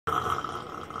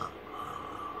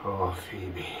Oh,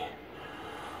 Phoebe.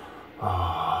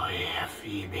 Oh, yeah,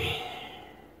 Phoebe.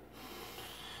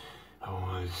 I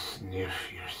want to sniff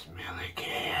your smelly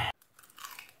cat.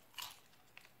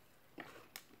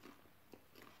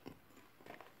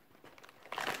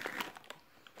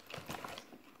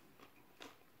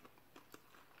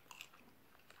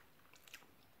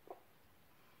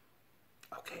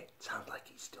 Okay, sounds like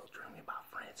he's still dreaming about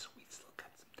France. We still got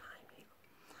some time here.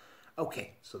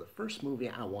 Okay, so the first movie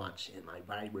I watched in my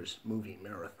virus movie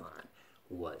marathon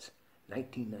was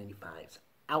 1995's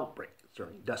Outbreak,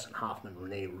 starring Dustin Hoffman,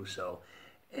 Rene Russo,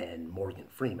 and Morgan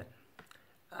Freeman.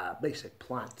 Basic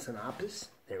plot synopsis: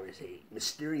 there is a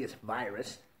mysterious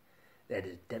virus that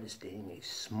is devastating a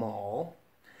small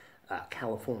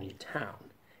California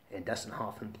town, and Dustin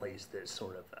Hoffman plays this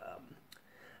sort of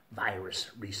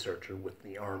virus researcher with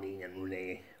the army, and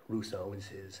Rene Russo is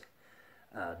his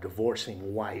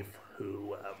divorcing wife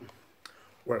who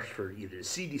works for either the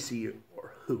CDC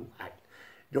or WHO. I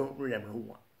don't remember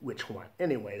which one.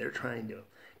 Anyway, they're trying to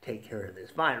take care of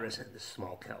this virus in this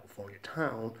small California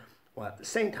town, while at the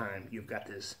same time you've got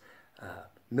this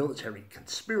military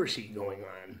conspiracy going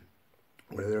on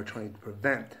where they're trying to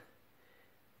prevent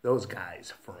those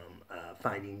guys from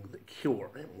finding the cure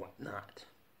and whatnot.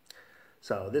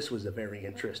 So this was a very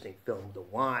interesting film to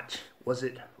watch. Was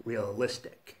it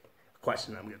realistic? A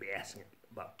question I'm going to be asking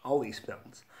about all these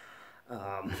films.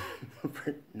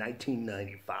 For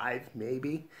 1995,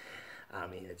 maybe. I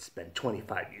mean, it's been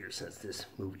 25 years since this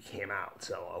movie came out,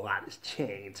 so a lot has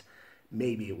changed.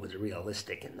 Maybe it was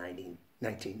realistic in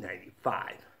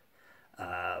 1995.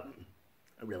 I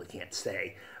really can't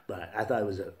say, but I thought it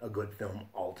was a good film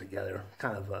altogether.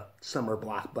 Kind of a summer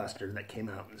blockbuster that came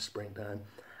out in the springtime.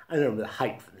 I remember the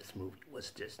hype for this movie was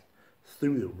just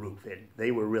through the roof.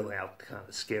 They were really out to kind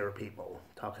of scare people,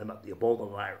 talking about the Ebola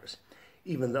virus.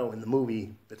 Even though in the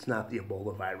movie it's not the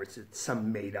Ebola virus, it's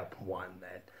some made-up one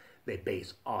that they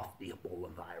base off the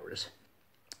Ebola virus.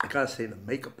 I gotta say, the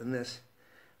makeup in this,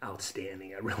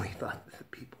 outstanding. I really thought that the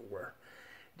people were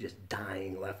just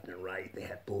dying left and right. They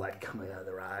had blood coming out of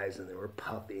their eyes, and they were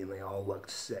puffy, and they all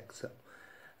looked sick. So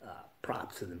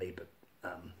props to the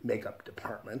makeup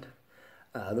department.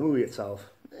 The movie itself,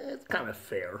 it's kind of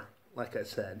fair. Like I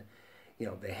said, you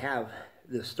know, they have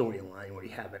this storyline where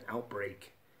you have an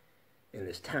outbreak in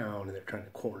this town, and they're trying to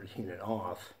quarantine it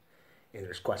off. And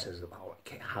there's questions about,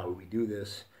 okay, how do we do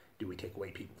this? Do we take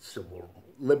away people's civil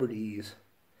liberties?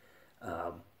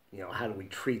 You know, how do we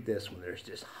treat this when there's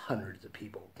just hundreds of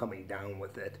people coming down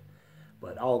with it?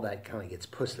 But all that kind of gets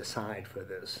pushed aside for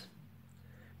this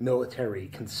military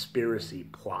conspiracy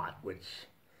plot, which,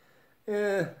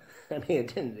 I mean,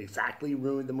 it didn't exactly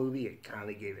ruin the movie. It kind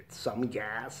of gave it some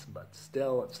gas, but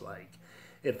still, it's like,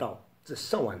 it felt just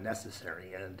so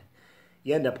unnecessary. And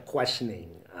you end up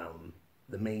questioning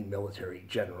the main military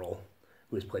general,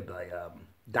 who is played by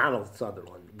Donald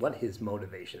Sutherland, what his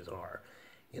motivations are.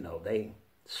 You know,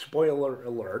 spoiler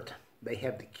alert, they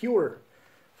have the cure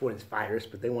for this virus,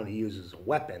 but they want to use it as a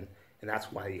weapon, and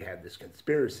that's why you have this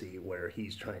conspiracy where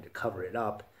he's trying to cover it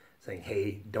up, saying,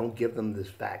 hey, don't give them this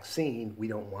vaccine. We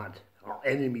don't want our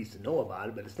enemies to know about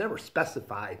it, but it's never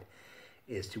specified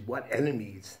as to what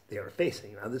enemies they are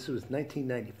facing. Now, this was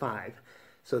 1995,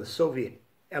 so the Soviet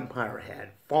Empire had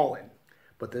fallen,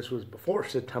 but this was before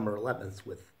September 11th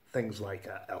with things like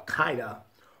Al-Qaeda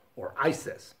or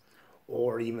ISIS,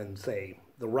 or even, say,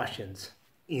 the Russians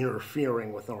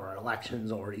interfering with our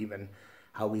elections, or even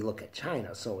how we look at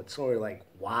China. So it's sort of like,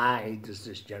 why does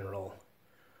this general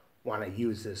want to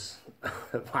use this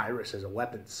virus as a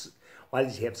weapon? Why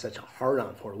does he have such a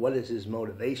hard-on for it? What is his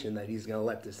motivation that he's going to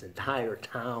let this entire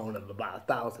town of about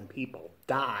 1,000 people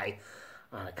die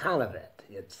on account of it?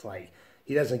 It's like,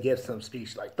 he doesn't give some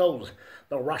speech like,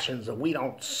 the Russians, if we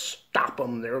don't stop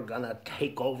them, they're going to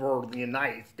take over the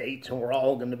United States, and we're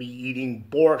all going to be eating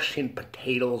borscht and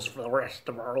potatoes for the rest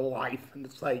of our life. And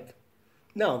it's like,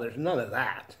 no, there's none of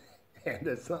that. And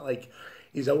it's not like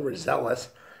he's overzealous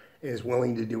and is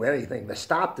willing to do anything to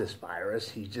stop this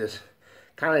virus. He's just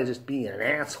kind of just being an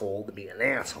asshole to be an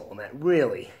asshole. And that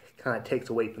really kind of takes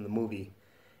away from the movie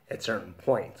at certain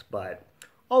points. But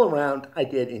all around, I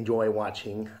did enjoy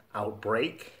watching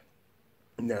Outbreak.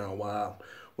 Now,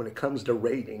 when it comes to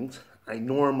ratings, I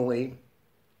normally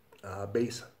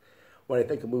base what I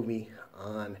think of a movie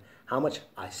on how much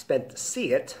I spent to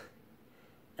see it,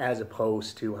 as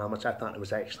opposed to how much I thought it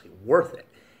was actually worth it.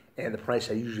 And the price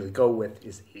I usually go with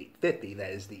is $8.50.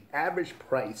 That is the average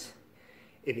price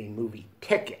of a movie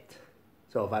ticket.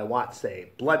 So if I watch,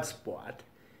 say, Bloodsport,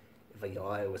 if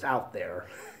I was out there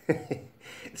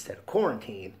instead of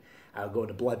quarantine, I would go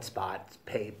to Bloodspot,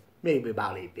 pay maybe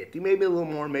about $8.50, maybe a little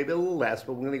more, maybe a little less,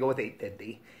 but we're going to go with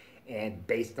 $8.50. And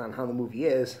based on how the movie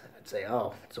is, I'd say,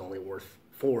 oh, it's only worth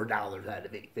 $4 out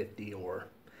of $8.50, or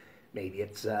maybe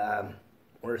it's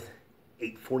worth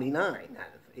 $8.49 out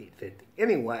of $8.50.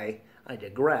 Anyway, I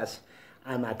digress.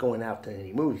 I'm not going out to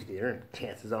any movie theater, and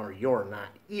chances are you're not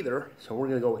either. So we're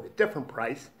going to go with a different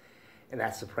price, and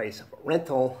that's the price of a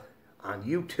rental on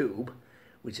YouTube,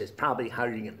 which is probably how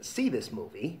you're going to see this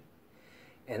movie,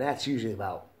 and that's usually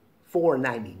about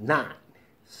 $4.99.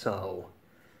 So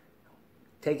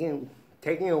taking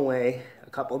away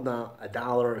a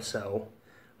dollar or so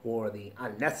for the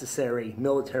unnecessary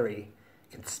military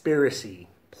conspiracy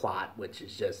plot, which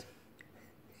is just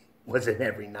was in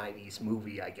every 90s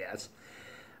movie, I guess.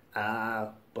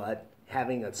 But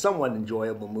having a somewhat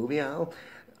enjoyable movie, I'll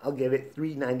give it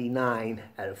 $3.99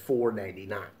 out of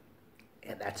 $4.99.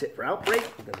 And that's it for Outbreak.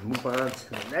 We're going to move on to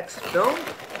the next film,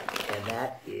 and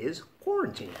that is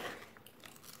Quarantine.